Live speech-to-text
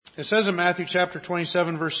It says in Matthew chapter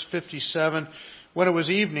 27, verse 57, when it was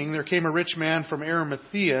evening, there came a rich man from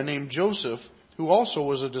Arimathea named Joseph, who also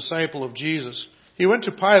was a disciple of Jesus. He went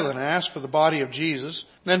to Pilate and asked for the body of Jesus.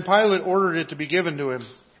 Then Pilate ordered it to be given to him.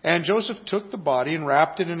 And Joseph took the body and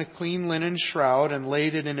wrapped it in a clean linen shroud and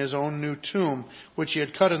laid it in his own new tomb, which he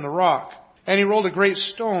had cut in the rock. And he rolled a great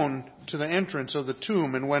stone to the entrance of the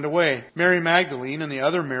tomb and went away. Mary Magdalene and the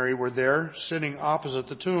other Mary were there, sitting opposite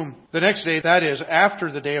the tomb. The next day, that is,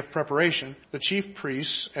 after the day of preparation, the chief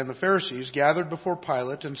priests and the Pharisees gathered before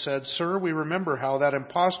Pilate and said, "Sir, we remember how that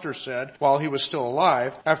impostor said, while he was still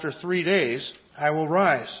alive, 'After 3 days I will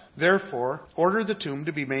rise.' Therefore, order the tomb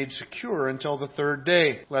to be made secure until the 3rd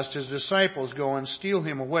day, lest his disciples go and steal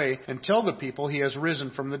him away and tell the people he has risen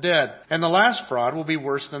from the dead. And the last fraud will be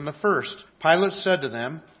worse than the first." Pilate said to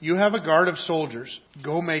them, "You have a guard of soldiers.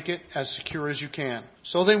 Go make it as secure as you can."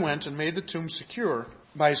 So they went and made the tomb secure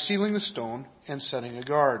by sealing the stone and setting a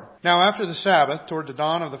guard. Now after the Sabbath, toward the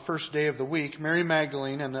dawn of the 1st day of the week, Mary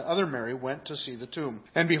Magdalene and the other Mary went to see the tomb.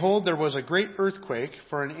 And behold, there was a great earthquake,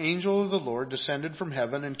 for an angel of the Lord descended from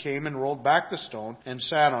heaven and came and rolled back the stone and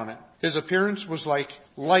sat on it. His appearance was like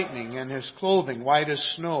lightning, and his clothing white as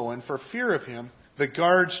snow, and for fear of him the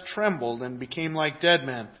guards trembled and became like dead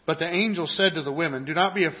men. But the angel said to the women, "Do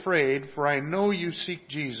not be afraid, for I know you seek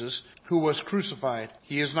Jesus, who was crucified.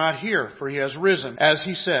 He is not here, for he has risen, as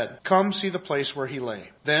he said. Come see the place where he lay.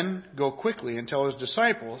 Then go quickly and tell his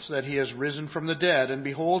disciples that he has risen from the dead, and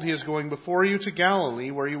behold, he is going before you to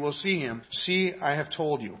Galilee, where you will see him. See, I have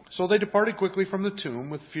told you." So they departed quickly from the tomb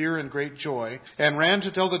with fear and great joy, and ran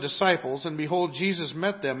to tell the disciples, and behold, Jesus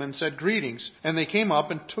met them and said, "Greetings." And they came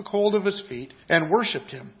up and took hold of his feet and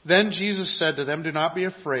worshipped him. Then Jesus said to them, "Do not be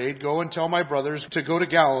afraid. Go and tell my brothers to go to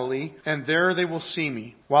Galilee, and there they will see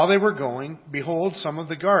me." While they were going, behold, some of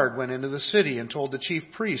the guard went into the city and told the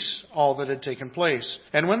chief priests all that had taken place.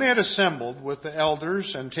 And when they had assembled with the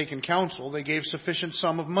elders and taken counsel, they gave sufficient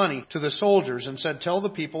sum of money to the soldiers and said, "Tell the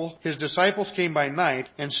people, his disciples came by night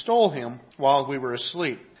and stole him while we were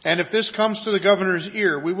asleep. And if this comes to the governor's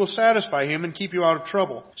ear, we will satisfy him and keep you out of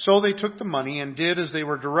trouble." So they took the money and did as they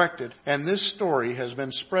were directed. And this story has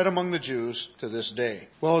been spread among the Jews to this day.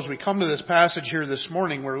 Well, as we come to this passage here this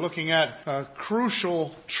morning, we're looking at a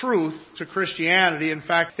crucial truth to Christianity. In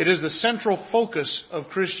fact, it is the central focus of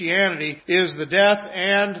Christianity, is the death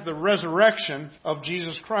and the resurrection of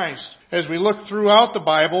Jesus Christ. As we look throughout the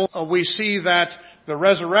Bible, we see that the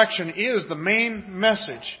resurrection is the main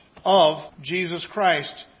message of Jesus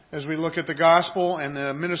Christ as we look at the gospel and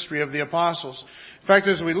the ministry of the apostles. In fact,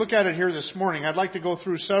 as we look at it here this morning, I'd like to go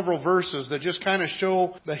through several verses that just kind of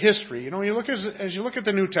show the history. You know, as you look at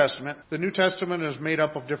the New Testament is made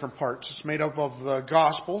up of different parts. It's made up of the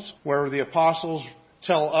Gospels, where the apostles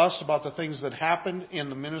tell us about the things that happened in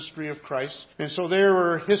the ministry of Christ. And so they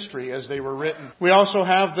were history as they were written. We also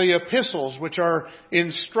have the epistles, which are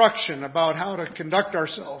instruction about how to conduct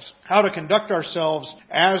ourselves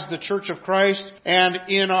as the Church of Christ and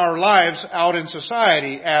in our lives out in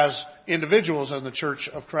society as individuals in the Church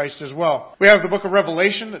of Christ as well. We have the book of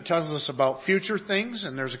Revelation that tells us about future things,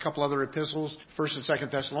 and there's a couple other epistles, 1st and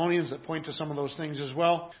 2nd Thessalonians, that point to some of those things as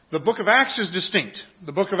well. The book of Acts is distinct.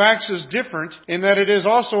 The book of Acts is different in that it is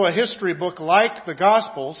also a history book like the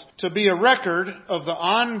Gospels, to be a record of the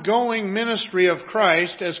ongoing ministry of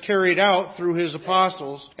Christ as carried out through his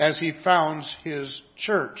apostles as he founds his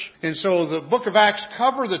church. And so the book of Acts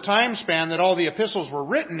cover the time span that all the epistles were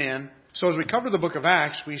written in. So as we cover the book of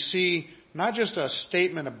Acts, we see not just a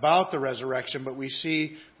statement about the resurrection, but we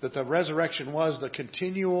see that the resurrection was the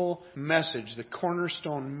continual message, the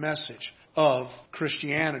cornerstone message of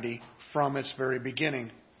Christianity from its very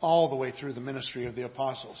beginning, all the way through the ministry of the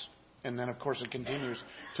apostles. And then, of course, it continues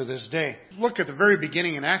to this day. Look at the very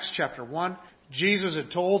beginning in Acts chapter 1. Jesus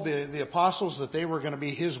had told the apostles that they were going to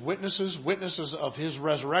be his witnesses of his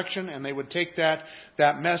resurrection, and they would take that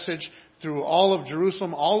message through all of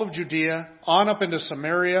Jerusalem, all of Judea, on up into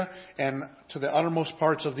Samaria, and to the uttermost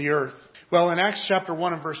parts of the earth. Well, in Acts chapter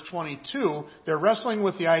 1 and verse 22, they're wrestling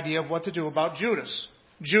with the idea of what to do about Judas.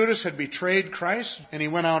 Judas had betrayed Christ, and he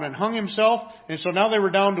went out and hung himself, and so now they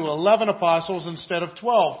were down to 11 apostles instead of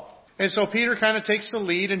 12. And so Peter kind of takes the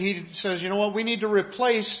lead, and he says, you know what, we need to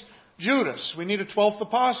replace Judas. We need a 12th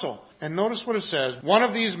apostle. And notice what it says. One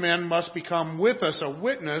of these men must become with us a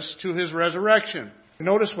witness to his resurrection.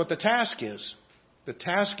 Notice what the task is. The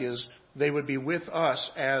task is they would be with us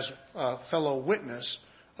as a fellow witness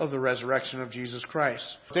of the resurrection of Jesus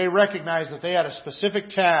Christ. They recognized that they had a specific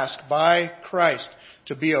task by Christ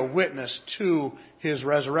to be a witness to his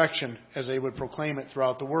resurrection as they would proclaim it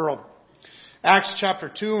throughout the world. Acts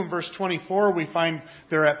chapter 2 and verse 24, we find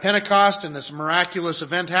they're at Pentecost and this miraculous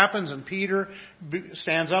event happens and Peter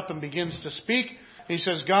stands up and begins to speak. He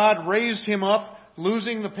says, God raised him up,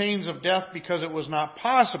 losing the pains of death because it was not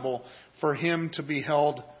possible for him to be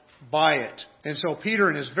held by it. And so Peter,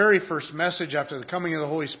 in his very first message after the coming of the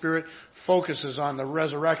Holy Spirit, focuses on the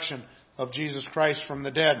resurrection of Jesus Christ from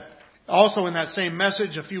the dead. Also in that same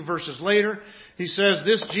message, a few verses later, he says,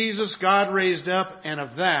 this Jesus God raised up, and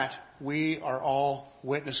of that we are all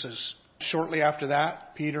witnesses. Shortly after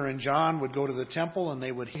that, Peter and John would go to the temple and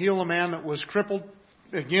they would heal a man that was crippled.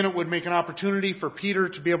 Again, it would make an opportunity for Peter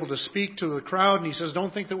to be able to speak to the crowd. And he says,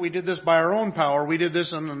 don't think that we did this by our own power. We did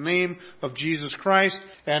this in the name of Jesus Christ.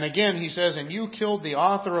 And again, he says, and you killed the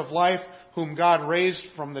author of life, whom God raised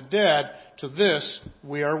from the dead. To this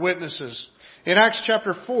we are witnesses. In Acts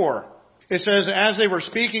chapter 4, it says, as they were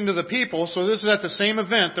speaking to the people, so this is at the same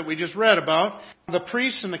event that we just read about, the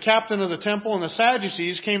priests and the captain of the temple and the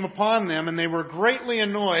Sadducees came upon them, and they were greatly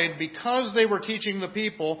annoyed because they were teaching the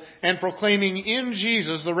people and proclaiming in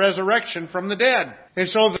Jesus the resurrection from the dead. And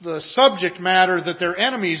so the subject matter that their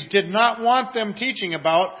enemies did not want them teaching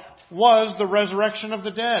about was the resurrection of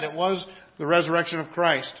the dead. It was the resurrection of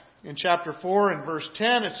Christ. In chapter 4 and verse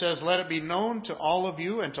 10 it says, let it be known to all of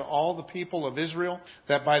you and to all the people of Israel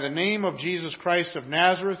that by the name of Jesus Christ of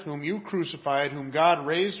Nazareth, whom you crucified, whom God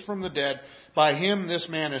raised from the dead, by him this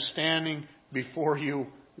man is standing before you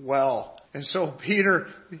well. And so Peter,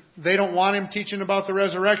 they don't want him teaching about the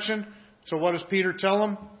resurrection. So what does Peter tell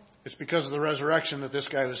them? It's because of the resurrection that this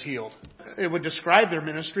guy was healed. It would describe their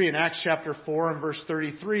ministry in Acts chapter 4 and verse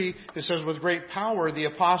 33. It says, with great power the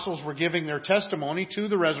apostles were giving their testimony to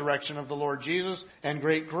the resurrection of the Lord Jesus, and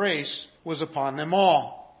great grace was upon them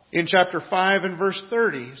all. In chapter 5 and verse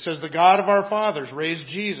 30, it says, the God of our fathers raised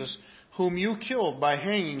Jesus, whom you killed by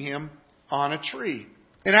hanging him on a tree.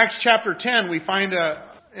 In Acts chapter 10, we find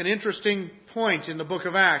an interesting point in the book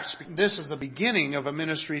of Acts. This is the beginning of a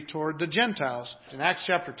ministry toward the Gentiles. In Acts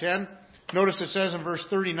chapter 10, notice it says in verse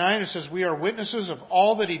 39, it says, we are witnesses of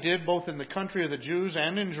all that he did both in the country of the Jews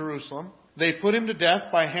and in Jerusalem. They put him to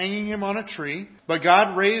death by hanging him on a tree, but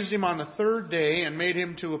God raised him on the third day and made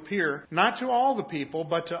him to appear, not to all the people,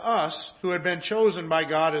 but to us who had been chosen by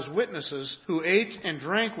God as witnesses, who ate and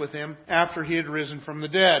drank with him after he had risen from the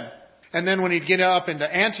dead. And then when he'd get up into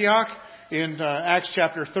Antioch, in Acts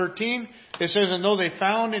chapter 13, it says, and though they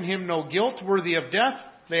found in him no guilt worthy of death,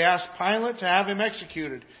 they asked Pilate to have him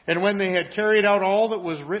executed. And when they had carried out all that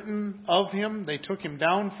was written of him, they took him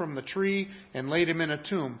down from the tree and laid him in a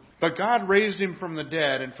tomb. But God raised him from the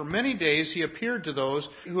dead, and for many days he appeared to those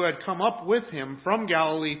who had come up with him from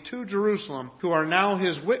Galilee to Jerusalem, who are now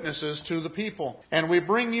his witnesses to the people. And we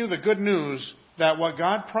bring you the good news that what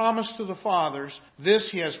God promised to the fathers, this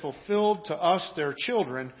he has fulfilled to us, their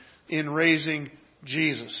children, in raising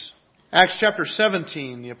Jesus. Acts chapter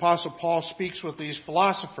 17, the Apostle Paul speaks with these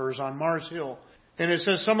philosophers on Mars Hill. And it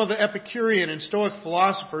says, some of the Epicurean and Stoic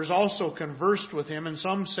philosophers also conversed with him, and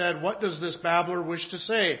some said, what does this babbler wish to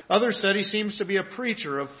say? Others said he seems to be a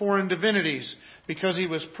preacher of foreign divinities, because he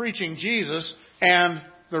was preaching Jesus and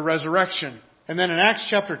the resurrection. And then in Acts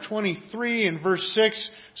chapter 23 and verse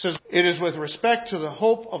 6 says, it is with respect to the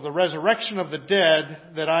hope of the resurrection of the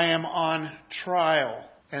dead that I am on trial.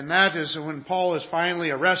 And that is when Paul is finally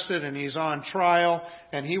arrested and he's on trial,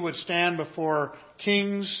 and he would stand before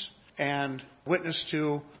kings and witness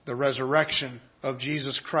to the resurrection of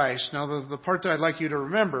Jesus Christ. Now the part that I'd like you to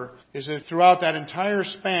remember is that throughout that entire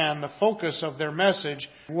span, the focus of their message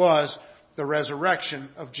was the resurrection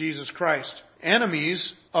of Jesus Christ.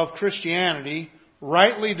 Enemies of Christianity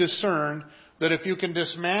rightly discern that if you can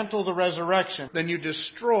dismantle the resurrection, then you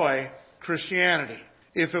destroy Christianity.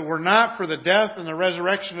 If it were not for the death and the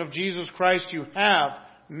resurrection of Jesus Christ, you have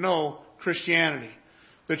no Christianity.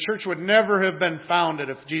 The church would never have been founded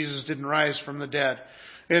if Jesus didn't rise from the dead.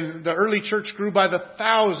 And the early church grew by the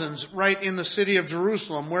thousands right in the city of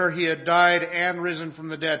Jerusalem where he had died and risen from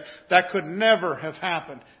the dead. That could never have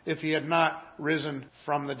happened if he had not risen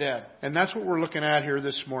from the dead. And that's what we're looking at here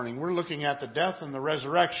this morning. We're looking at the death and the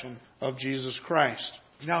resurrection of Jesus Christ.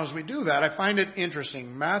 Now, as we do that, I find it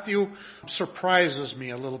interesting. Matthew surprises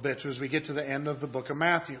me a little bit as we get to the end of the book of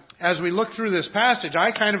Matthew. As we look through this passage,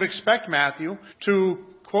 I kind of expect Matthew to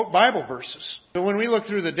quote Bible verses. So when we look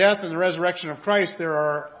through the death and the resurrection of Christ, there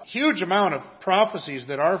are a huge amount of prophecies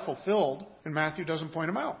that are fulfilled, and Matthew doesn't point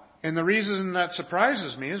them out. And the reason that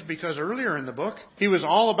surprises me is because earlier in the book, he was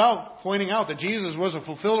all about pointing out that Jesus was a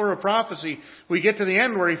fulfiller of prophecy. We get to the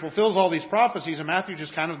end where he fulfills all these prophecies, and Matthew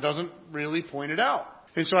just kind of doesn't really point it out.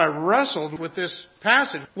 And so I wrestled with this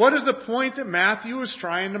passage. What is the point that Matthew is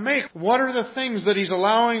trying to make? What are the things that he's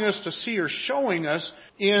allowing us to see or showing us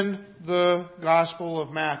in the Gospel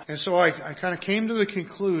of Matthew? And so I kind of came to the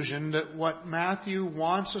conclusion that what Matthew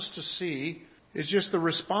wants us to see is just the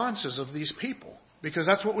responses of these people. Because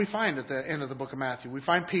that's what we find at the end of the book of Matthew. We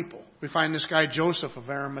find people. We find this guy Joseph of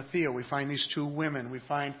Arimathea. We find these two women. We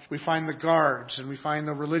find the guards, and we find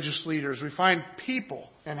the religious leaders. We find people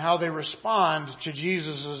and how they respond to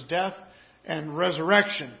Jesus' death and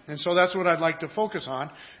resurrection. And so that's what I'd like to focus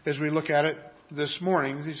on as we look at it this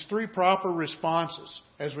morning. These three proper responses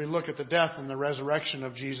as we look at the death and the resurrection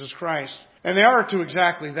of Jesus Christ. And they are to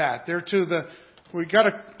exactly that. They're to we've got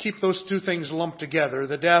to keep those two things lumped together,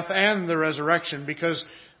 the death and the resurrection, because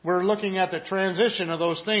we're looking at the transition of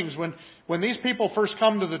those things. When these people first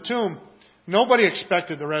come to the tomb, nobody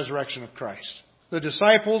expected the resurrection of Christ. The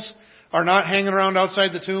disciples are not hanging around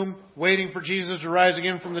outside the tomb waiting for Jesus to rise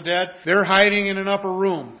again from the dead. They're hiding in an upper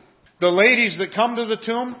room. The ladies that come to the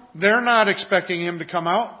tomb, they're not expecting Him to come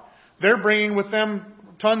out. They're bringing with them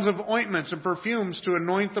tons of ointments and perfumes to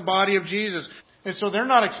anoint the body of Jesus. And so they're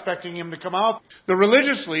not expecting Him to come out. The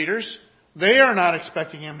religious leaders, they are not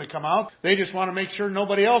expecting Him to come out. They just want to make sure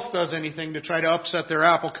nobody else does anything to try to upset their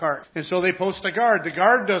apple cart. And so they post a guard. The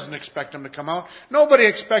guard doesn't expect Him to come out. Nobody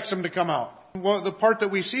expects Him to come out. Well, the part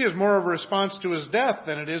that we see is more of a response to His death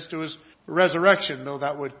than it is to His resurrection, though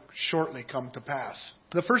that would shortly come to pass.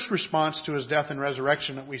 The first response to His death and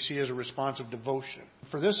resurrection that we see is a response of devotion.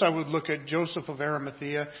 For this, I would look at Joseph of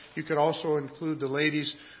Arimathea. You could also include the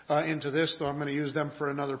ladies into this, though I'm going to use them for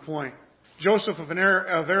another point. Joseph of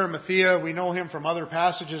Arimathea, we know him from other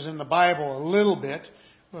passages in the Bible a little bit,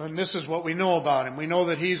 and this is what we know about him. We know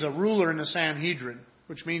that he's a ruler in the Sanhedrin,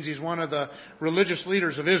 which means he's one of the religious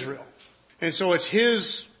leaders of Israel. And so it's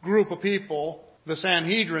his group of people, the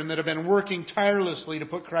Sanhedrin, that have been working tirelessly to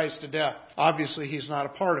put Christ to death. Obviously, he's not a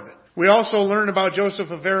part of it. We also learn about Joseph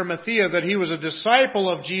of Arimathea that he was a disciple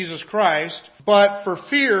of Jesus Christ, but for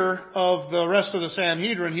fear of the rest of the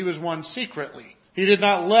Sanhedrin, he was one secretly. He did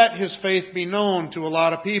not let his faith be known to a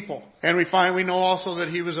lot of people. And we know also that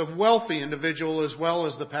he was a wealthy individual as well,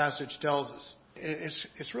 as the passage tells us.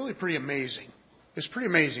 It's really pretty amazing. It's pretty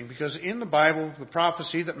amazing because in the Bible, the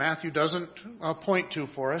prophecy that Matthew doesn't point to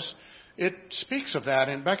for us, it speaks of that.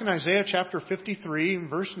 And back in Isaiah chapter 53,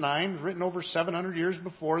 verse 9, written over 700 years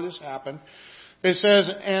before this happened, it says,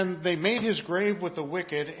 "And they made his grave with the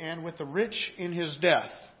wicked and with the rich in his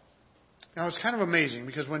death." Now it's kind of amazing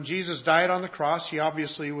because when Jesus died on the cross, He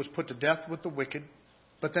obviously was put to death with the wicked.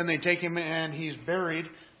 But then they take Him and He's buried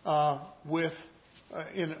with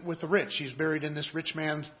the rich. He's buried in this rich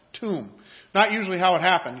man's tomb. Not usually how it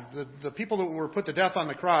happened. The people that were put to death on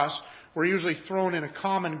the cross were usually thrown in a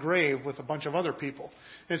common grave with a bunch of other people.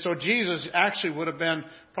 And so Jesus actually would have been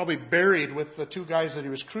probably buried with the two guys that He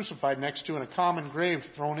was crucified next to in a common grave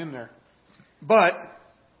thrown in there. But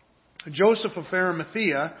Joseph of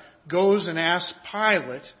Arimathea goes and asks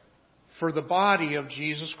Pilate for the body of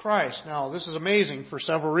Jesus Christ. Now, this is amazing for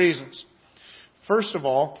several reasons. First of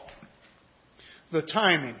all, the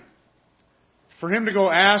timing. For him to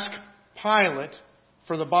go ask Pilate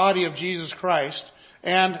for the body of Jesus Christ,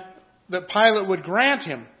 and that Pilate would grant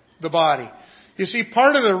him the body. You see,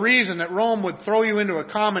 part of the reason that Rome would throw you into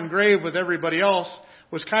a common grave with everybody else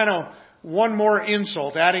was kind of one more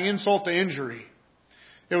insult, adding insult to injury.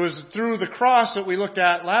 It was through the cross that we looked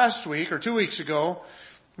at last week or 2 weeks ago.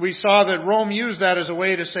 We saw that Rome used that as a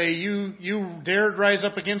way to say, you dared rise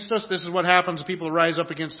up against us. This is what happens to people who rise up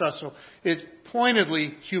against us. So it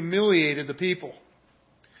pointedly humiliated the people.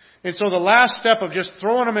 And so the last step of just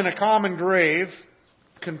throwing them in a common grave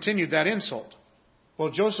continued that insult.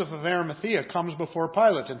 Well, Joseph of Arimathea comes before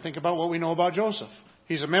Pilate, and think about what we know about Joseph.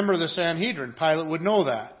 He's a member of the Sanhedrin. Pilate would know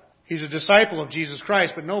that. He's a disciple of Jesus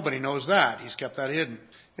Christ, but nobody knows that. He's kept that hidden.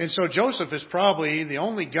 And so Joseph is probably the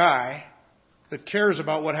only guy that cares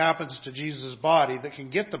about what happens to Jesus' body, that can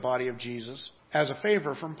get the body of Jesus as a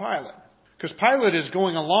favor from Pilate. Because Pilate is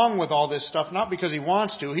going along with all this stuff, not because he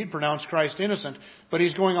wants to. He'd pronounce Christ innocent. But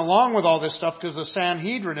he's going along with all this stuff because the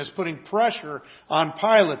Sanhedrin is putting pressure on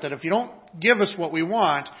Pilate that if you don't give us what we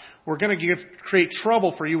want, we're going to create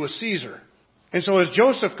trouble for you with Caesar. And so as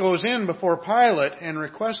Joseph goes in before Pilate and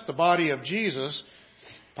requests the body of Jesus,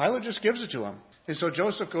 Pilate just gives it to him. And so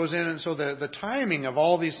Joseph goes in, and so the timing of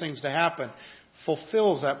all these things to happen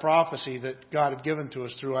fulfills that prophecy that God had given to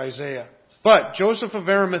us through Isaiah. But Joseph of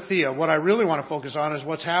Arimathea, what I really want to focus on is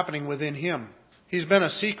what's happening within him. He's been a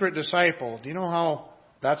secret disciple. Do you know how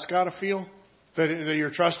that's got to feel? That you're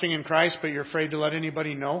trusting in Christ, but you're afraid to let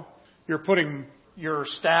anybody know? You're putting your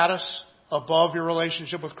status above your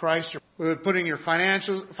relationship with Christ. You're putting your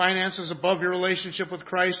finances above your relationship with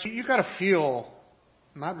Christ. You've got to feel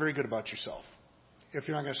not very good about yourself if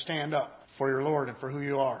you're not going to stand up for your Lord and for who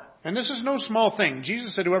you are. And this is no small thing.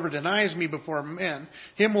 Jesus said, whoever denies me before men,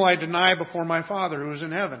 him will I deny before my Father who is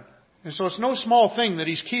in heaven. And so it's no small thing that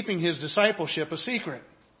he's keeping his discipleship a secret.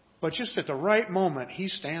 But just at the right moment, he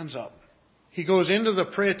stands up. He goes into the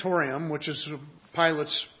praetorium, which is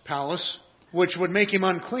Pilate's palace, which would make him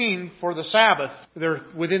unclean for the Sabbath. They're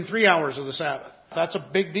within 3 hours of the Sabbath. That's a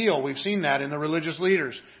big deal. We've seen that in the religious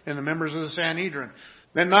leaders and the members of the Sanhedrin.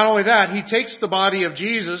 Then not only that, he takes the body of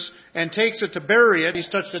Jesus and takes it to bury it. He's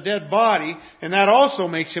touched a dead body, and that also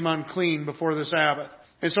makes him unclean before the Sabbath.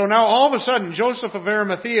 And so now all of a sudden, Joseph of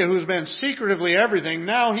Arimathea, who's been secretively everything,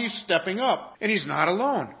 now he's stepping up. And he's not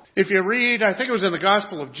alone. If you read, I think it was in the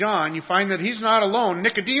Gospel of John, you find that he's not alone.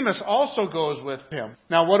 Nicodemus also goes with him.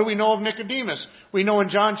 Now, what do we know of Nicodemus? We know in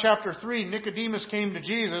John chapter 3, Nicodemus came to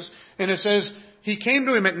Jesus, and it says he came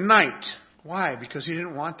to him at night. Why? Because he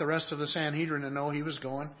didn't want the rest of the Sanhedrin to know he was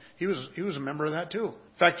going. He was a member of that too.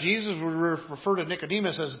 In fact, Jesus would refer to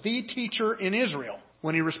Nicodemus as the teacher in Israel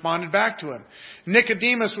when he responded back to him.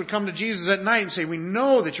 Nicodemus would come to Jesus at night and say, we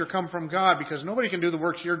know that you're come from God because nobody can do the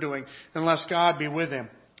works you're doing unless God be with him.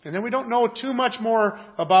 And then we don't know too much more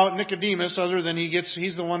about Nicodemus other than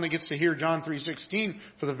he's the one that gets to hear John 3:16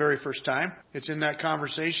 for the very first time. It's in that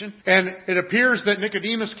conversation. And it appears that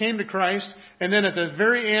Nicodemus came to Christ. And then at the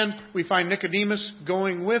very end, we find Nicodemus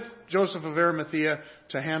going with Joseph of Arimathea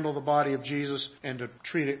to handle the body of Jesus and to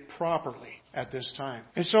treat it properly at this time.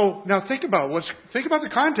 And so now think about the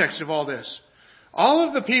context of all this. All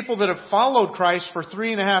of the people that have followed Christ for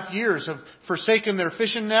 3.5 years have forsaken their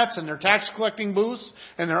fishing nets and their tax collecting booths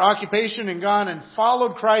and their occupation and gone and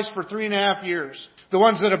followed Christ for 3.5 years. The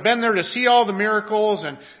ones that have been there to see all the miracles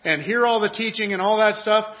and hear all the teaching and all that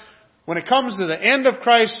stuff. When it comes to the end of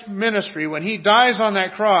Christ's ministry, when He dies on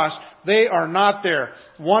that cross, they are not there.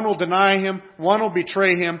 One will deny Him, one will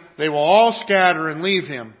betray Him, they will all scatter and leave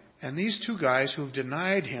Him. And these two guys who've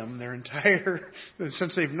denied Him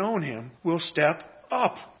since they've known Him, will step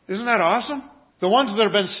up. Isn't that awesome? The ones that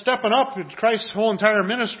have been stepping up in Christ's whole entire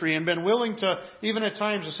ministry and been willing to, even at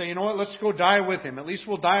times, to say, you know what, let's go die with Him. At least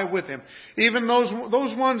we'll die with Him. Even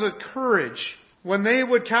those ones of courage, when they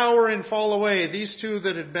would cower and fall away, these two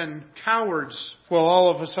that had been cowards will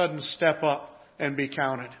all of a sudden step up and be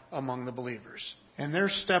counted among the believers. And their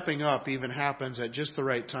stepping up even happens at just the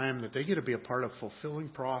right time that they get to be a part of fulfilling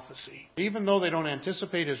prophecy. Even though they don't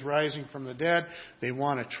anticipate His rising from the dead, they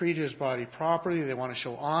want to treat His body properly. They want to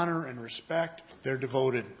show honor and respect. They're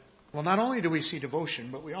devoted. Well, not only do we see devotion,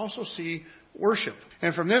 but we also see worship.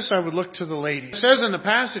 And from this, I would look to the ladies. It says in the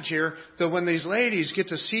passage here that when these ladies get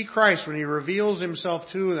to see Christ, when He reveals Himself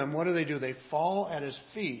to them, what do? They fall at His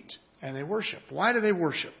feet. And they worship. Why do they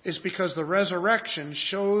worship? It's because the resurrection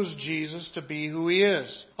shows Jesus to be who He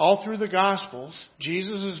is. All through the Gospels,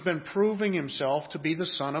 Jesus has been proving Himself to be the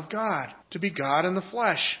Son of God, to be God in the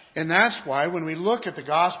flesh. And that's why when we look at the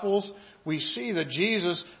Gospels, we see that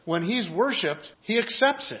Jesus, when He's worshipped, He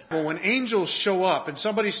accepts it. Well, when angels show up and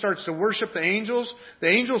somebody starts to worship the angels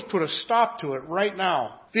put a stop to it right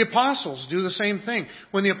now. The apostles do the same thing.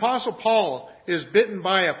 When the apostle Paul is bitten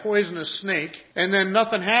by a poisonous snake and then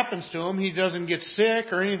nothing happens to him, he doesn't get sick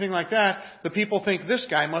or anything like that, the people think this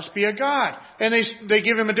guy must be a god. And they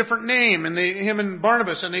give him a different name, and him and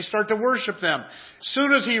Barnabas, and they start to worship them. As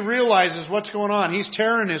soon as he realizes what's going on, he's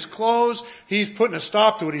tearing his clothes, he's putting a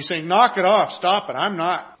stop to it. He's saying, knock it off, stop it,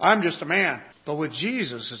 I'm just a man. But with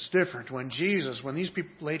Jesus, it's different. When these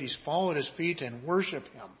ladies fall at His feet and worship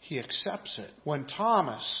Him, He accepts it. When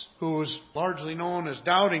Thomas, who was largely known as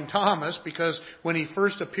Doubting Thomas, because when he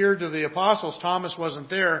first appeared to the apostles, Thomas wasn't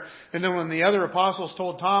there. And then when the other apostles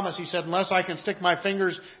told Thomas, he said, unless I can stick my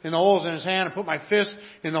fingers in the holes in His hand and put my fist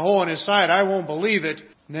in the hole in His side, I won't believe it.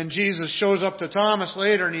 And then Jesus shows up to Thomas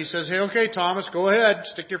later and He says, hey, okay, Thomas, go ahead.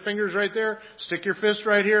 Stick your fingers right there. Stick your fist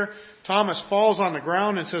right here. Thomas falls on the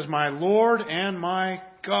ground and says, my Lord and my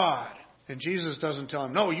God. And Jesus doesn't tell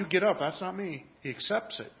him, no, you get up. That's not me. He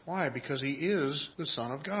accepts it. Why? Because He is the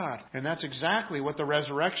Son of God. And that's exactly what the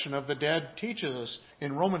resurrection of the dead teaches us.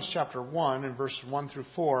 In Romans chapter 1 and verses 1 through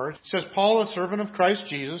 4, it says, Paul, a servant of Christ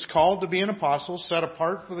Jesus, called to be an apostle, set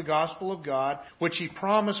apart for the gospel of God, which He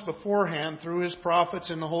promised beforehand through His prophets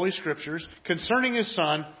in the Holy Scriptures, concerning His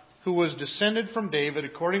Son, who was descended from David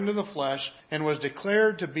according to the flesh, and was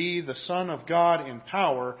declared to be the Son of God in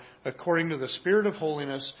power, according to the Spirit of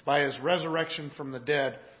holiness, by His resurrection from the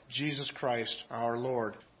dead, Jesus Christ our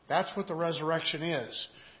Lord. That's what the resurrection is.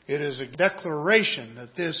 It is a declaration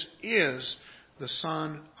that this is the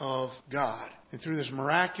Son of God. And through this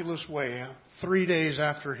miraculous way, 3 days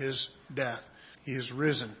after his death, he is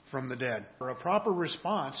risen from the dead. A proper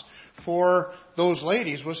response for those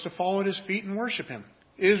ladies was to fall at his feet and worship him.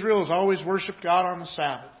 Israel has always worshipped God on the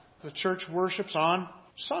Sabbath. The church worships on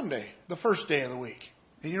Sunday, the first day of the week.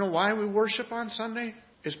 And you know why we worship on Sunday?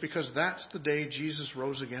 It's because that's the day Jesus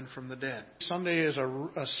rose again from the dead. Sunday is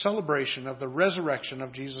a celebration of the resurrection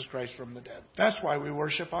of Jesus Christ from the dead. That's why we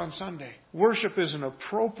worship on Sunday. Worship is an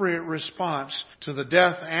appropriate response to the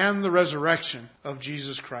death and the resurrection of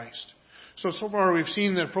Jesus Christ. So far we've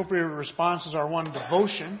seen the appropriate responses are: 1,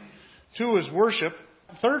 devotion; 2 is worship.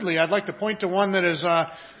 Thirdly, I'd like to point to one that is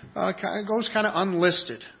goes kind of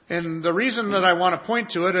unlisted. And the reason that I want to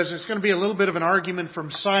point to it is it's going to be a little bit of an argument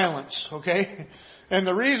from silence, okay? And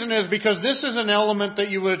the reason is because this is an element that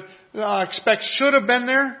you would expect should have been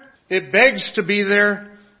there. It begs to be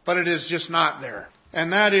there, but it is just not there.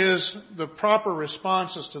 And that is the proper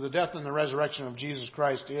responses to the death and the resurrection of Jesus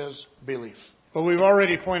Christ is belief. But we've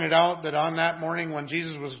already pointed out that on that morning when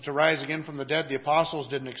Jesus was to rise again from the dead, the apostles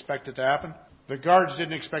didn't expect it to happen. The guards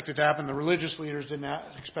didn't expect it to happen. The religious leaders didn't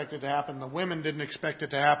expect it to happen. The women didn't expect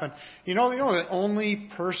it to happen. You know, the only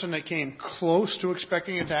person that came close to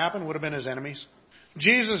expecting it to happen would have been his enemies.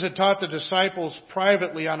 Jesus had taught the disciples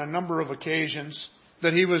privately on a number of occasions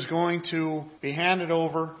that he was going to be handed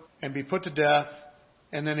over and be put to death,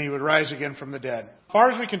 and then he would rise again from the dead. As far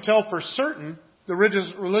as we can tell for certain, the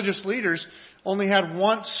religious leaders only had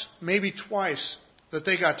once, maybe twice, that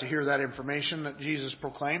they got to hear that information that Jesus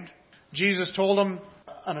proclaimed. Jesus told them,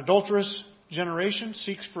 an adulterous generation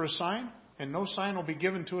seeks for a sign, and no sign will be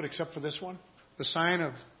given to it except for this one, the sign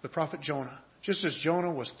of the prophet Jonah. Just as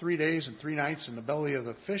Jonah was 3 days and 3 nights in the belly of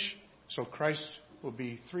the fish, so Christ will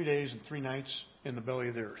be 3 days and 3 nights in the belly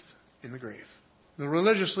of the earth, in the grave. The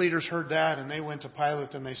religious leaders heard that, and they went to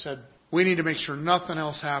Pilate and they said, we need to make sure nothing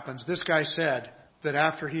else happens. This guy said that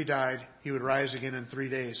after he died, he would rise again in 3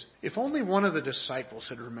 days. If only one of the disciples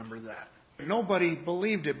had remembered that. Nobody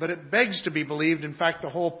believed it, but it begs to be believed. In fact, the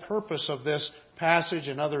whole purpose of this passage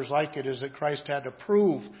and others like it is that Christ had to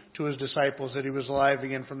prove to his disciples that he was alive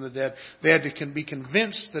again from the dead. They had to be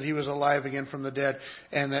convinced that he was alive again from the dead,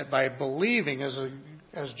 and that by believing,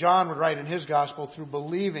 as John would write in his gospel, through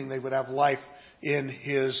believing they would have life in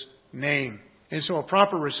his name. And so a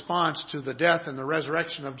proper response to the death and the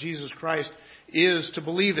resurrection of Jesus Christ is to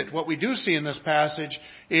believe it. What we do see in this passage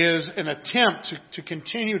is an attempt to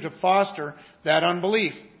continue to foster that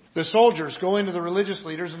unbelief. The soldiers go into the religious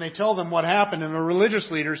leaders and they tell them what happened, and the religious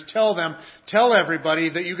leaders tell everybody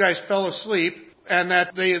that you guys fell asleep and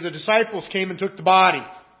that the disciples came and took the body.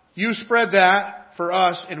 You spread that for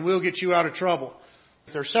us and we'll get you out of trouble.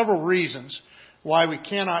 There are several reasons why we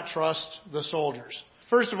cannot trust the soldiers.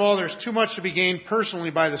 First of all, there's too much to be gained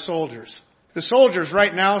personally by the soldiers. The soldiers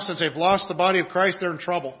right now, since they've lost the body of Christ, they're in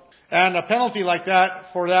trouble. And a penalty like that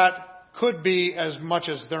for that could be as much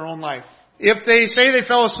as their own life. If they say they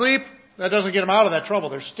fell asleep, that doesn't get them out of that trouble.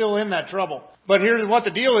 They're still in that trouble. But here's what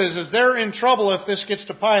the deal is they're in trouble if this gets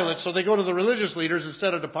to Pilate, so they go to the religious leaders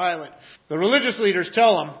instead of to Pilate. The religious leaders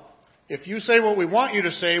tell them, if you say what we want you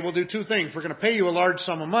to say, we'll do 2 things. We're going to pay you a large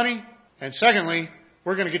sum of money, and secondly,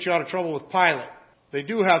 we're going to get you out of trouble with Pilate. They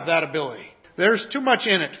do have that ability. There's too much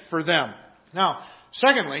in it for them. Now,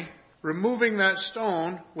 secondly, removing that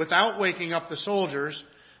stone without waking up the soldiers,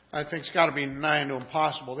 I think it's got to be nigh to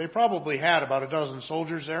impossible. They probably had about a dozen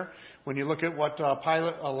soldiers there when you look at what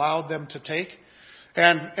Pilate allowed them to take.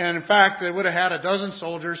 And in fact, they would have had a dozen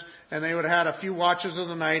soldiers, and they would have had a few watches of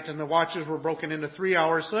the night, and the watches were broken into 3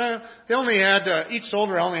 hours. So they only had each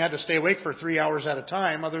soldier only had to stay awake for 3 hours at a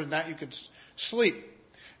time. Other than that, you could sleep.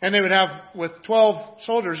 And they would have, with 12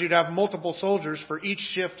 soldiers, you'd have multiple soldiers for each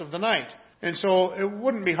shift of the night. And so it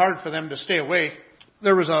wouldn't be hard for them to stay awake.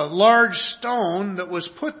 There was a large stone that was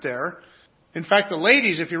put there. In fact, the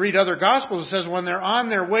ladies, if you read other Gospels, it says when they're on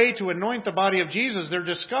their way to anoint the body of Jesus, they're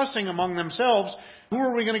discussing among themselves, who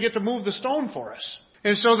are we going to get to move the stone for us?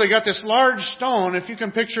 And so they got this large stone. If you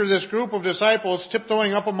can picture this group of disciples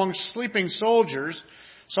tiptoeing up amongst sleeping soldiers,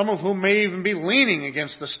 some of whom may even be leaning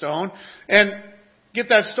against the stone, and get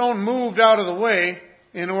that stone moved out of the way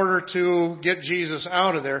in order to get Jesus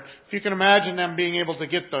out of there. If you can imagine them being able to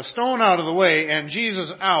get the stone out of the way and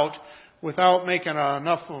Jesus out without making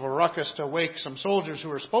enough of a ruckus to wake some soldiers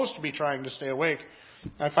who are supposed to be trying to stay awake,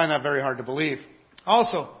 I find that very hard to believe.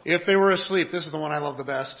 Also, if they were asleep, this is the one I love the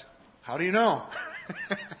best. How do you know?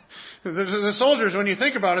 The soldiers, when you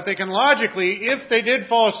think about it, they can logically, if they did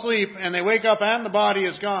fall asleep and they wake up and the body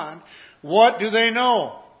is gone, what do they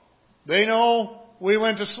know? They know we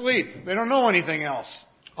went to sleep. They don't know anything else.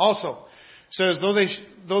 Also, it says,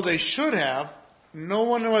 though they should have No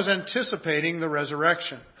one was anticipating the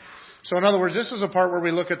resurrection. So in other words, this is a part where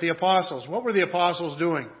we look at the apostles. What were the apostles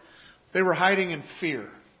doing? They were hiding in fear.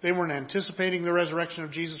 They weren't anticipating the resurrection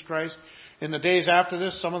of Jesus Christ. In the days after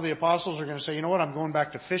this, some of the apostles are going to say, you know what, I'm going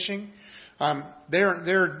back to fishing.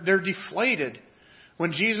 They're deflated.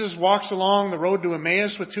 When Jesus walks along the road to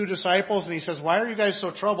Emmaus with two disciples and he says, why are you guys so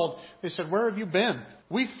troubled? They said, where have you been?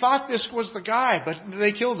 We thought this was the guy, but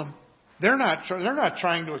they killed him. They're not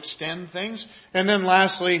trying to extend things. And then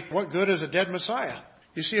lastly, what good is a dead Messiah?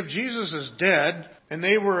 You see, if Jesus is dead, and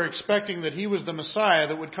they were expecting that He was the Messiah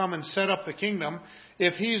that would come and set up the kingdom,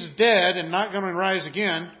 if He's dead and not going to rise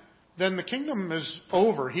again, then the kingdom is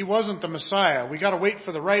over. He wasn't the Messiah. We got to wait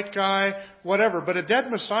for the right guy, whatever. But a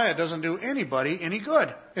dead Messiah doesn't do anybody any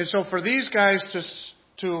good. And so for these guys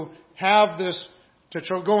to have this, to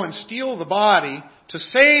go and steal the body, to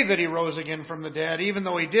say that He rose again from the dead, even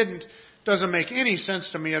though He didn't, doesn't make any sense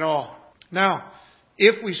to me at all. Now,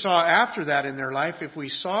 if we saw after that in their life, if we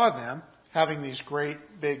saw them having these great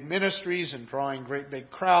big ministries and drawing great big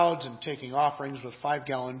crowds and taking offerings with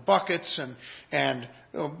 5-gallon buckets and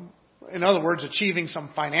in other words, achieving some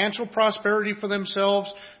financial prosperity for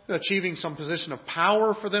themselves, achieving some position of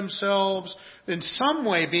power for themselves, in some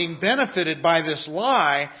way being benefited by this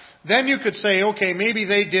lie, then you could say, okay, maybe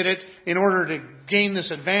they did it in order to gain this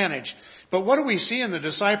advantage. But what do we see in the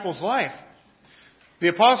disciples' life? The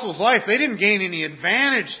apostles' life, they didn't gain any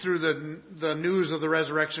advantage through the news of the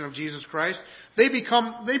resurrection of Jesus Christ. They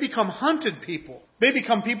become hunted people. They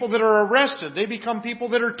become people that are arrested. They become people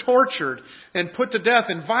that are tortured and put to death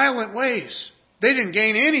in violent ways. They didn't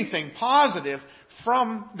gain anything positive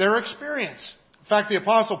from their experience. In fact, the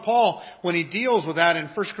Apostle Paul, when he deals with that in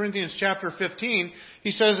 1 Corinthians chapter 15,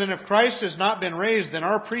 he says, and if Christ has not been raised, then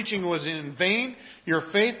our preaching was in vain. Your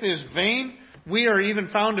faith is vain. We are even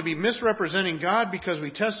found to be misrepresenting God because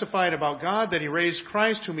we testified about God that He raised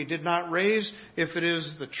Christ whom He did not raise, if it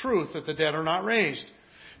is the truth that the dead are not raised.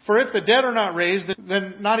 For if the dead are not raised,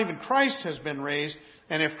 then not even Christ has been raised.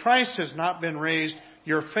 And if Christ has not been raised,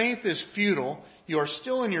 your faith is futile. You are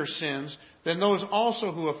still in your sins. Then those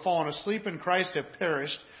also who have fallen asleep in Christ have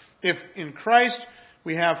perished. If in Christ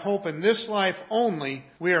we have hope in this life only,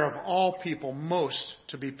 we are of all people most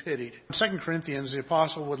to be pitied. In 2 Corinthians, the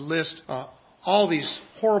apostle would list all these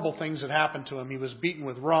horrible things that happened to him. He was beaten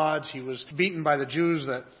with rods. He was beaten by the Jews,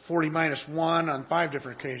 that 40-1 on 5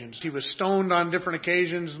 different occasions. He was stoned on different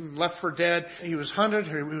occasions and left for dead. He was hunted.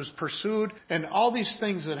 He was pursued. And all these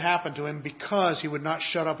things that happened to him because he would not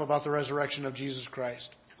shut up about the resurrection of Jesus Christ.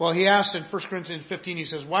 Well, he asks in 1 Corinthians 15, he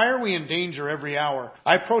says, why are we in danger every hour?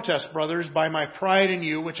 I protest, brothers, by my pride in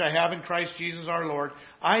you, which I have in Christ Jesus our Lord.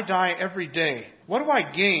 I die every day. What do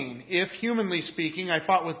I gain if, humanly speaking, I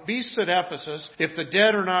fought with beasts at Ephesus? If the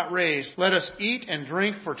dead are not raised, let us eat and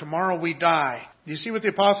drink, for tomorrow we die. Do you see what the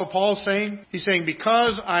Apostle Paul is saying? He's saying,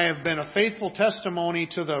 because I have been a faithful testimony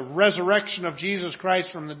to the resurrection of Jesus Christ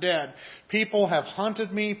from the dead, people have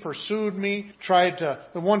hunted me, pursued me, the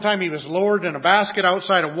one time he was lowered in a basket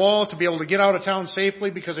outside a wall to be able to get out of town safely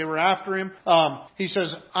because they were after him. He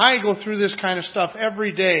says, I go through this kind of stuff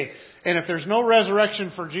every day. And if there's no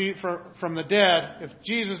resurrection from the dead, if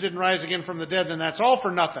Jesus didn't rise again from the dead, then that's all for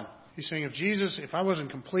nothing. He's saying, if I wasn't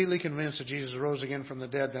completely convinced that Jesus rose again from the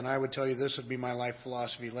dead, then I would tell you this would be my life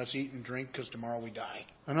philosophy. Let's eat and drink because tomorrow we die.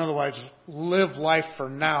 In other words, live life for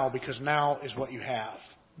now because now is what you have.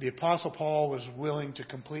 The Apostle Paul was willing to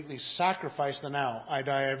completely sacrifice the now. I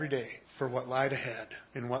die every day for what lied ahead.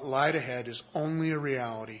 And what lied ahead is only a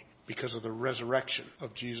reality because of the resurrection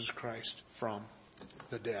of Jesus Christ from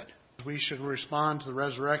the dead. We should respond to the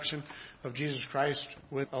resurrection of Jesus Christ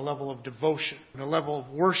with a level of devotion and a level of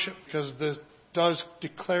worship because this does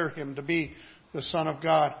declare Him to be the Son of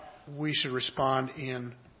God. We should respond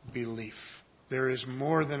in belief. There is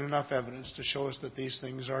more than enough evidence to show us that these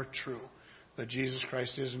things are true, that Jesus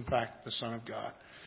Christ is in fact the Son of God.